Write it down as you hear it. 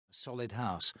A solid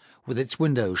house, with its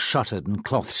windows shuttered and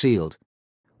cloth-sealed,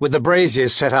 with the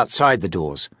braziers set outside the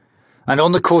doors, and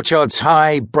on the courtyard's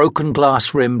high, broken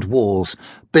glass-rimmed walls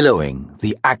billowing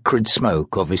the acrid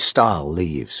smoke of Istal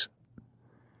leaves.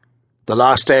 The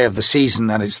last day of the season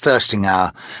and its thirsting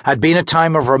hour had been a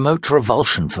time of remote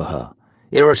revulsion for her,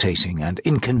 irritating and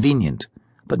inconvenient,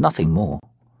 but nothing more.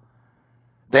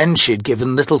 Then she had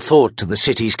given little thought to the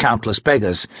city's countless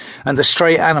beggars and the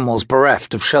stray animals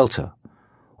bereft of shelter,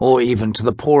 or even to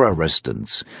the poorer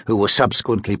residents who were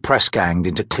subsequently press-ganged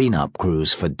into clean-up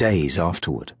crews for days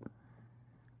afterward.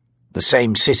 The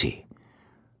same city,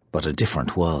 but a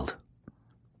different world.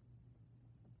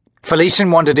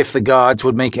 Erikson wondered if the guards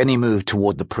would make any move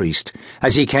toward the priest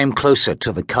as he came closer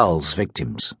to the cull's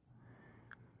victims.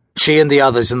 She and the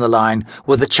others in the line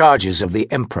were the charges of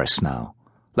the Empress now,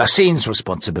 Lacine's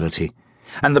responsibility,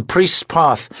 and the priest's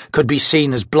path could be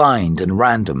seen as blind and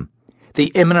random,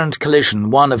 the imminent collision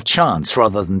one of chance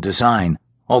rather than design,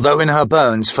 although in her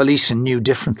bones Erikson knew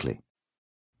differently.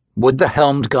 Would the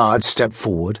helmed guard step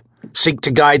forward, seek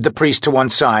to guide the priest to one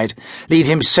side, lead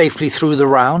him safely through the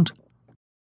round?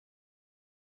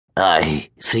 "I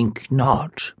think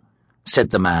not," said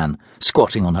the man,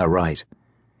 squatting on her right.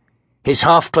 His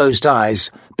half-closed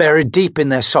eyes, buried deep in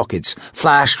their sockets,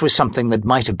 flashed with something that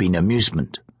might have been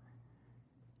amusement.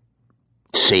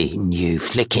 "Seen you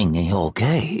flicking your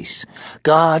gaze.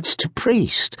 Guards to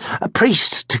priest, a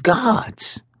priest to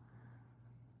guards."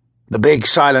 The big,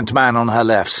 silent man on her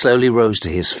left slowly rose to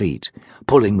his feet,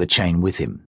 pulling the chain with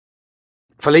him.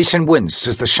 Erikson winced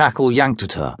as the shackle yanked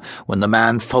at her when the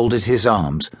man folded his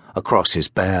arms across his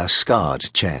bare,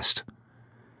 scarred chest.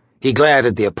 He glared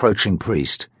at the approaching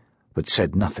priest, but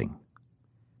said nothing.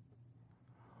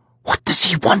 "What does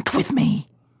he want with me?"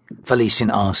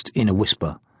 Erikson asked in a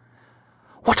whisper.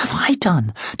 "What have I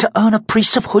done to earn a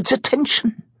priest of Hood's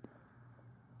attention?"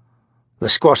 The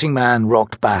squatting man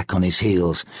rocked back on his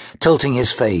heels, tilting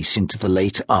his face into the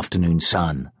late afternoon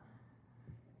sun.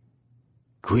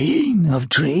 "Queen of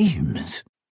dreams,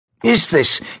 is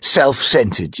this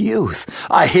self-centered youth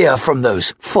I hear from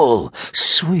those full,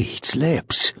 sweet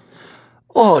lips,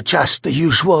 or just the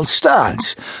usual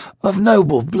stance of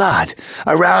noble blood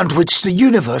around which the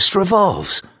universe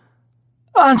revolves?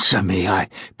 Answer me, I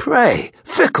pray,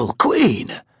 fickle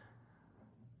queen."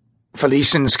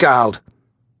 Erikson scowled.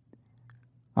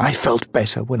 "I felt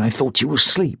better when I thought you were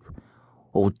asleep,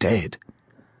 or dead."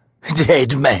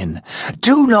 "Dead men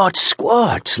do not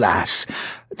squat, lass.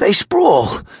 They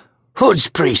sprawl. Hood's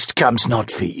priest comes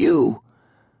not for you,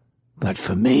 but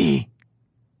for me."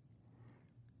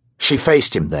 She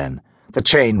faced him then, the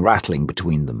chain rattling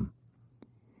between them.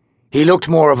 He looked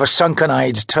more of a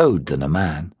sunken-eyed toad than a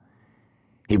man.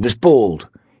 He was bald,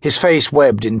 his face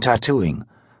webbed in tattooing,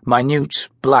 minute,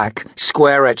 black,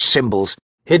 square-etched symbols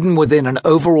hidden within an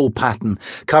overall pattern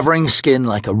covering skin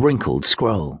like a wrinkled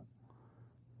scroll.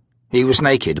 He was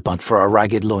naked but for a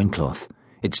ragged loincloth,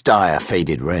 its dye a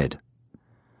faded red.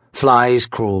 Flies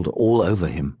crawled all over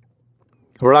him.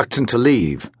 Reluctant to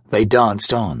leave, they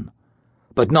danced on,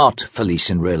 but not,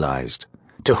 Erikson realized,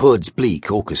 to Hood's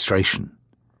bleak orchestration.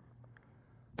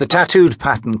 The tattooed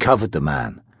pattern covered the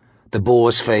man, the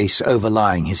boar's face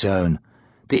overlying his own,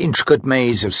 the intricate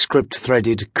maze of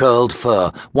script-threaded, curled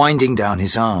fur winding down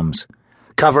his arms,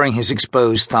 covering his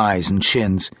exposed thighs and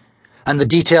shins, and the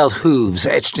detailed hooves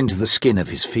etched into the skin of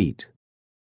his feet.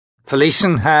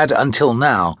 Erikson had, until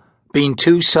now, been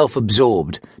too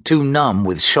self-absorbed, too numb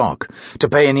with shock, to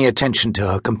pay any attention to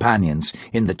her companions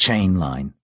in the chain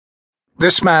line.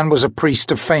 This man was a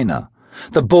priest of Fena,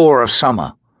 the boar of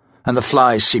summer, and the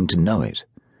flies seemed to know it,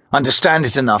 understand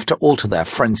it enough to alter their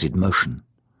frenzied motion.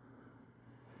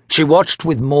 She watched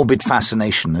with morbid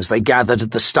fascination as they gathered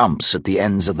at the stumps at the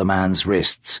ends of the man's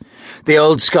wrists, the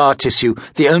old scar tissue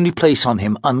the only place on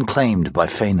him unclaimed by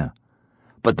Fena.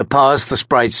 But the paths the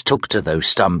sprites took to those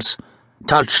stumps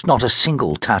touched not a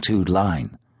single tattooed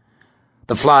line.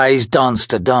 The flies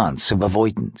danced a dance of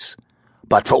avoidance,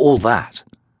 but for all that,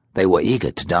 they were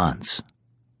eager to dance.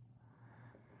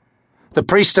 The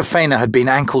priest of Fena had been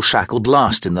ankle-shackled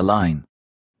last in the line.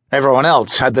 Everyone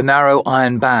else had the narrow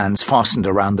iron bands fastened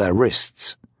around their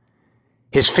wrists.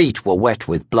 His feet were wet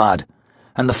with blood,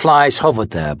 and the flies hovered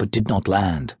there but did not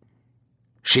land.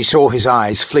 She saw his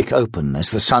eyes flick open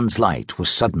as the sun's light was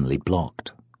suddenly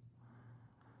blocked.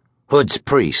 Hood's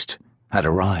priest had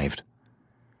arrived.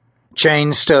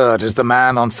 Chain stirred as the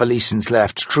man on Erikson's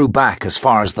left drew back as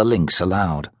far as the links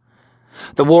allowed.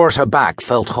 The war at her back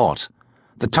felt hot.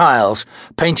 The tiles,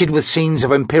 painted with scenes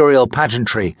of imperial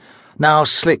pageantry, now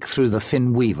slick through the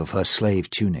thin weave of her slave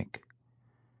tunic.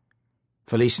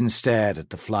 Erikson stared at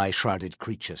the fly-shrouded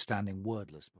creature standing wordless.